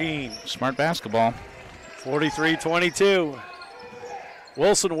 14. Smart basketball. 43-22.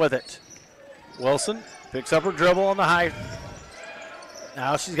 Wilson with it. Wilson picks up her dribble on the high.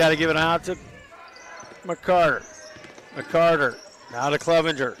 Now she's got to give it out to McCarter. McCarter now to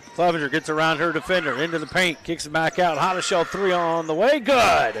Clevenger. Clevenger gets around her defender into the paint, kicks it back out. Hottishell three on the way.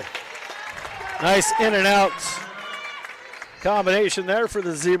 Good. Nice in and out combination there for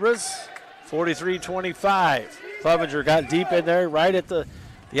the Zebras. 43-25. Clevenger got deep in there right at the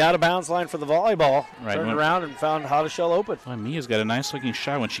out of bounds line for the volleyball. Right, turned around and found Hottishell open. Well, Mia's got a nice looking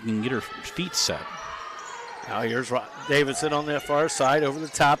shot when she can get her feet set. Now here's Davidson on the far side. Over the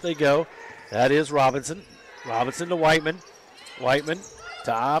top they go. That is Robinson. Robinson to Whiteman. Whiteman,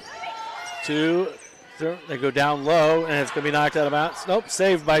 top, 2. They go down low, and it's going to be knocked out of bounds. Nope,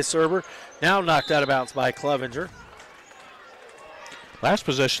 saved by Serber. Now knocked out of bounds by Clevenger. Last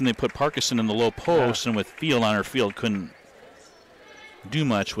possession, they put Parkinson in the low post, and with Field on her field, couldn't do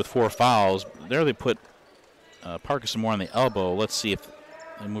much with 4 fouls. There they put Parkinson more on the elbow. Let's see if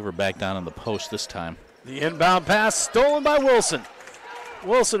they move her back down on the post this time. The inbound pass stolen by Wilson.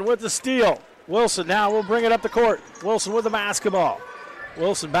 Wilson with the steal. Wilson now will bring it up the court. Wilson with the basketball.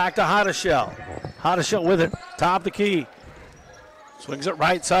 Wilson back to Hottishell. Hottishell with it. Top the key. Swings it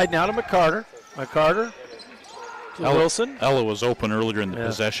right side now to McCarter. McCarter to Wilson. Ella was open earlier in the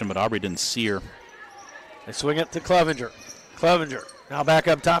possession, but Aubrey didn't see her. They swing it to Clevenger. Clevenger now back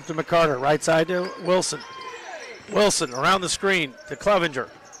up top to McCarter. Right side to Wilson. Wilson around the screen to Clevenger.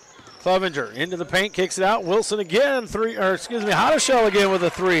 Clevenger into the paint, kicks it out. Wilson again, Hottishell again with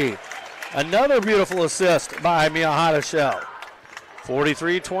a 3. Another beautiful assist by Mia Hottishell.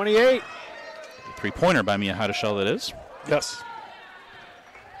 43-28. Three-pointer by Mia Hottishell, that is. Yes.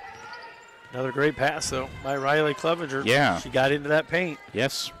 Another great pass, though, by Riley Clevenger. Yeah. She got into that paint.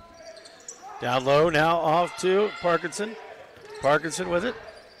 Yes. Down low, now off to Parkinson. Parkinson with it.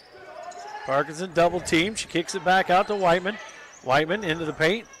 Parkinson double team. She kicks it back out to Whiteman. Whiteman into the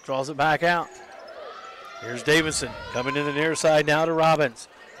paint, draws it back out. Here's Davison coming in the near side now to Robbins.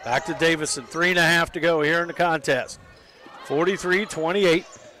 Back to Davison, 3.5 to go here in the contest. 43-28,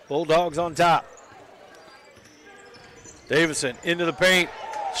 Bulldogs on top. Davison into the paint,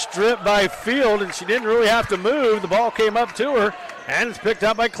 stripped by Field, and she didn't really have to move. The ball came up to her, and it's picked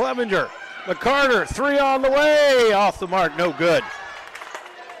up by Clevenger. McCarter, 3 on the way, off the mark, no good.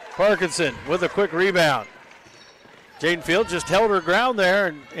 Parkinson with a quick rebound. Jane Field just held her ground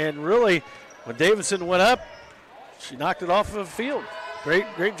there, and really, when Davison went up, she knocked it off of Field.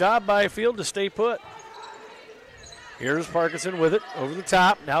 Great job by Field to stay put. Here's Parkinson with it over the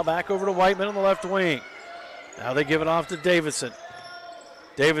top. Now back over to Whiteman on the left wing. Now they give it off to Davidson.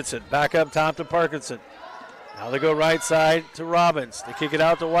 Davidson back up top to Parkinson. Now they go right side to Robbins. They kick it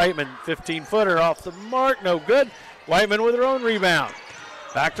out to Whiteman. 15-footer off the mark, no good. Whiteman with her own rebound.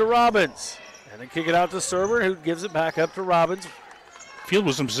 Back to Robbins. And they kick it out to Serber, who gives it back up to Robbins. Field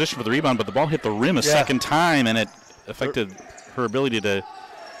was in position for the rebound, but the ball hit the rim a second time, and it affected her ability to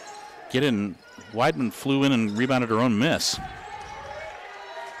get in. Weidman flew in and rebounded her own miss.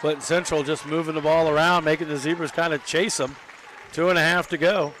 Clinton Central just moving the ball around, making the Zebras kind of chase them. 2.5 to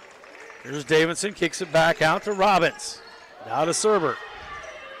go. Here's Davidson, kicks it back out to Robbins. Now to Serber.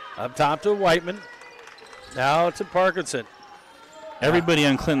 Up top to Whiteman. Now to Parkinson. Everybody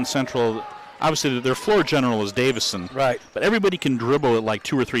on Clinton Central, obviously their floor general is Davison. Right. But everybody can dribble it like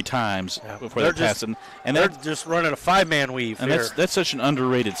 2 or 3 times before they pass it. And they're just running a 5-man weave and here. That's such an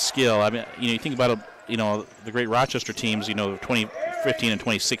underrated skill. I mean, you think about the great Rochester teams, 2015 and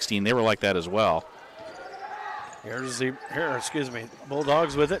 2016, they were like that as well.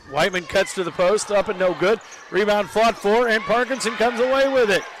 Bulldogs with it. Whiteman cuts to the post, up and no good. Rebound fought for, and Parkinson comes away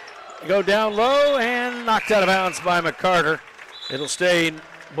with it. They go down low and knocked out of bounds by McCarter. It'll stay in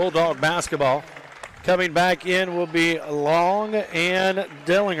Bulldog basketball. Coming back in will be Long and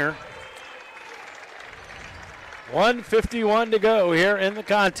Dillinger. 1:51 to go here in the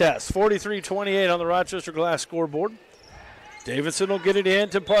contest. 43-28 on the Rochester Glass scoreboard. Davidson will get it in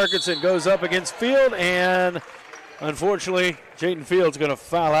to Parkinson. Goes up against Field, and unfortunately, Jaden Field's going to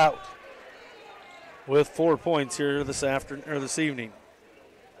foul out with 4 points here this evening.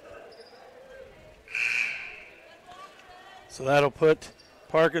 So that'll put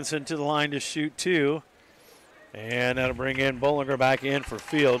Parkinson to the line to shoot 2, and that'll bring in Bollinger back in for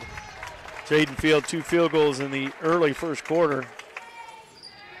Field. Jaden Field, 2 field goals in the early first quarter,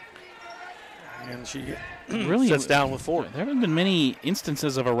 and she really sits down with 4. There haven't been many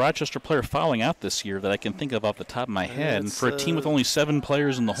instances of a Rochester player fouling out this year that I can think of off the top of my head. And for a team with only 7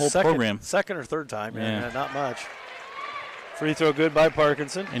 players in the whole program. Second or third time, not much. Free throw good by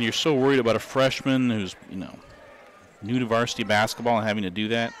Parkinson. And you're so worried about a freshman who's, new to varsity basketball and having to do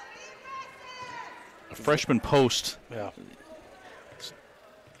that. A freshman post. Yeah. It's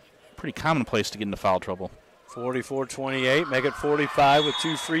pretty commonplace to get into foul trouble. 44-28, make it 45 with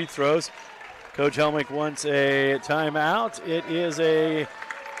 2 free throws. Coach Helmick wants a timeout. It is a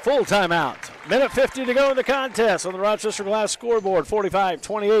full timeout. Minute 50 to go in the contest on the Rochester Glass scoreboard.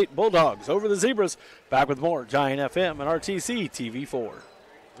 45-28 Bulldogs over the Zebras. Back with more Giant FM and RTC TV4.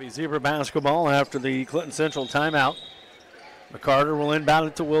 The Zebra basketball after the Clinton Central timeout. McCarter will inbound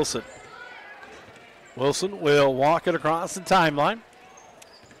it to Wilson. Wilson will walk it across the timeline.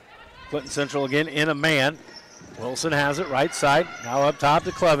 Clinton Central again in a man. Wilson has it right side. Now up top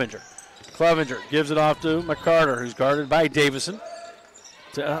to Clevenger. Clevenger gives it off to McCarter, who's guarded by Davison.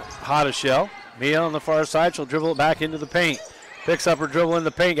 To Hotteshell. Mia on the far side. She'll dribble it back into the paint. Picks up her dribble in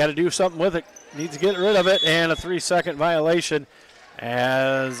the paint. Got to do something with it. Needs to get rid of it. And a 3-second violation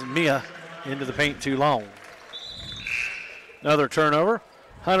as Mia into the paint too long. Another turnover.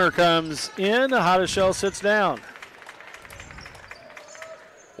 Hunter comes in. Hotteshell sits down.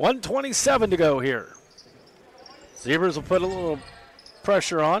 1:27 to go here. Zebras will put a little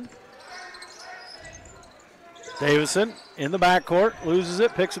pressure on. Davison in the backcourt, loses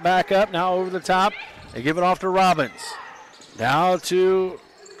it, picks it back up, now over the top. They give it off to Robbins. Now to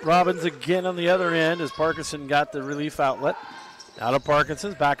Robbins again on the other end as Parkinson got the relief outlet. Now to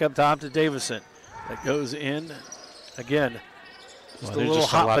Parkinson's, back up top to Davison. That goes in again. Just a little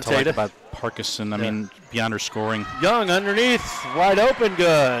hot potato. To like about Parkinson, I mean, beyond her scoring. Young underneath, wide open,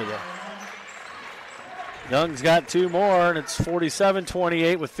 good. Young's got 2 more, and it's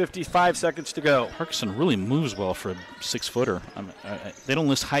 47-28 with 55 seconds to go. Parkinson really moves well for a 6-footer. They don't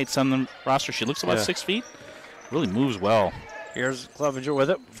list heights on the roster. She looks about 6 feet. Really moves well. Here's Clevenger with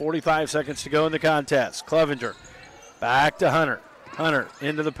it. 45 seconds to go in the contest. Clevenger back to Hunter. Hunter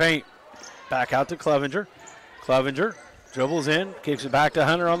into the paint. Back out to Clevenger. Clevenger dribbles in, kicks it back to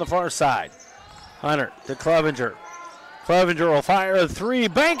Hunter on the far side. Hunter to Clevenger. Clevenger will fire a 3,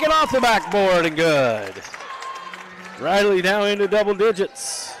 bank it off the backboard, and good. Riley now into double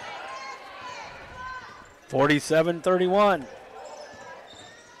digits. 47-31.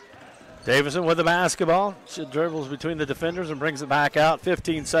 Davison with the basketball. She dribbles between the defenders and brings it back out.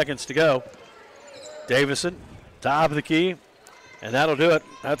 15 seconds to go. Davison, top of the key, and that'll do it.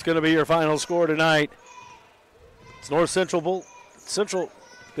 That's going to be your final score tonight. It's Clinton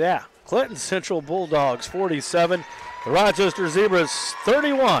Central Bulldogs 47. The Rochester Zebras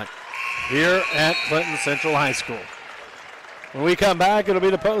 31 here at Clinton Central High School. When we come back, it'll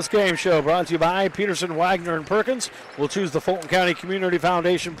be the post-game show brought to you by Peterson, Wagner, and Perkins. We'll choose the Fulton County Community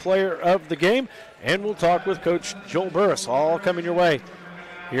Foundation player of the game, and we'll talk with Coach Joel Burris. All coming your way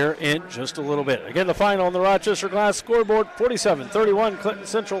here in just a little bit. Again, the final on the Rochester Glass scoreboard, 47-31, Clinton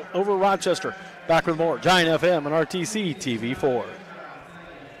Central over Rochester. Back with more Giant FM and RTC TV4.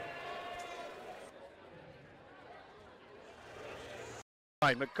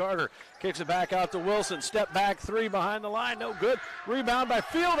 McCarter kicks it back out to Wilson. Step back 3 behind the line. No good. Rebound by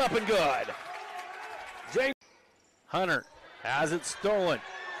Field, up and good. Hunter has it stolen.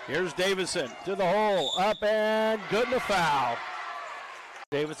 Here's Davison to the hole. Up and good, and a foul.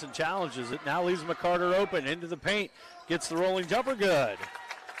 Davison challenges it. Now leaves McCarter open into the paint. Gets the rolling jumper, good.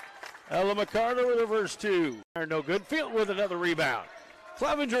 Ella McCarter with a reverse 2. No good. Field with another rebound.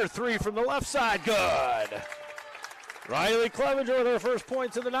 Clevenger 3 from the left side, good. Riley Clevenger with her first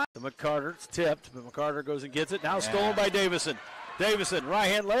points of the night. McCarter's tipped, but McCarter goes and gets it. Now stolen by Davison. Davison,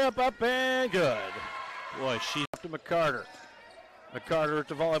 right-hand layup, up and good. Boy, she up to McCarter. McCarter at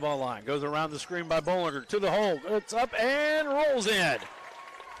the volleyball line. Goes around the screen by Bollinger to the hole. It's up and rolls in.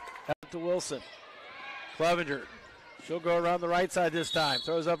 Out to Wilson. Clevenger. She'll go around the right side this time.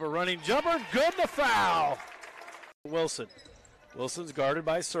 Throws up a running jumper. Good, to foul. Wilson. Wilson's guarded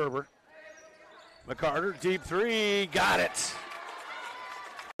by Serber. McCarter, deep three, got it.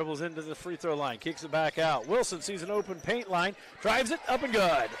 Dribbles into the free throw line, kicks it back out. Wilson sees an open paint line, drives it up and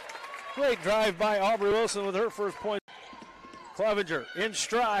good. Great drive by Aubrey Wilson with her first point. Clevenger in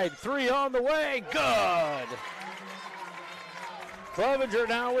stride, three on the way, good. Clevenger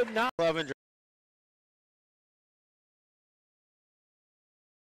now with 9. Clevenger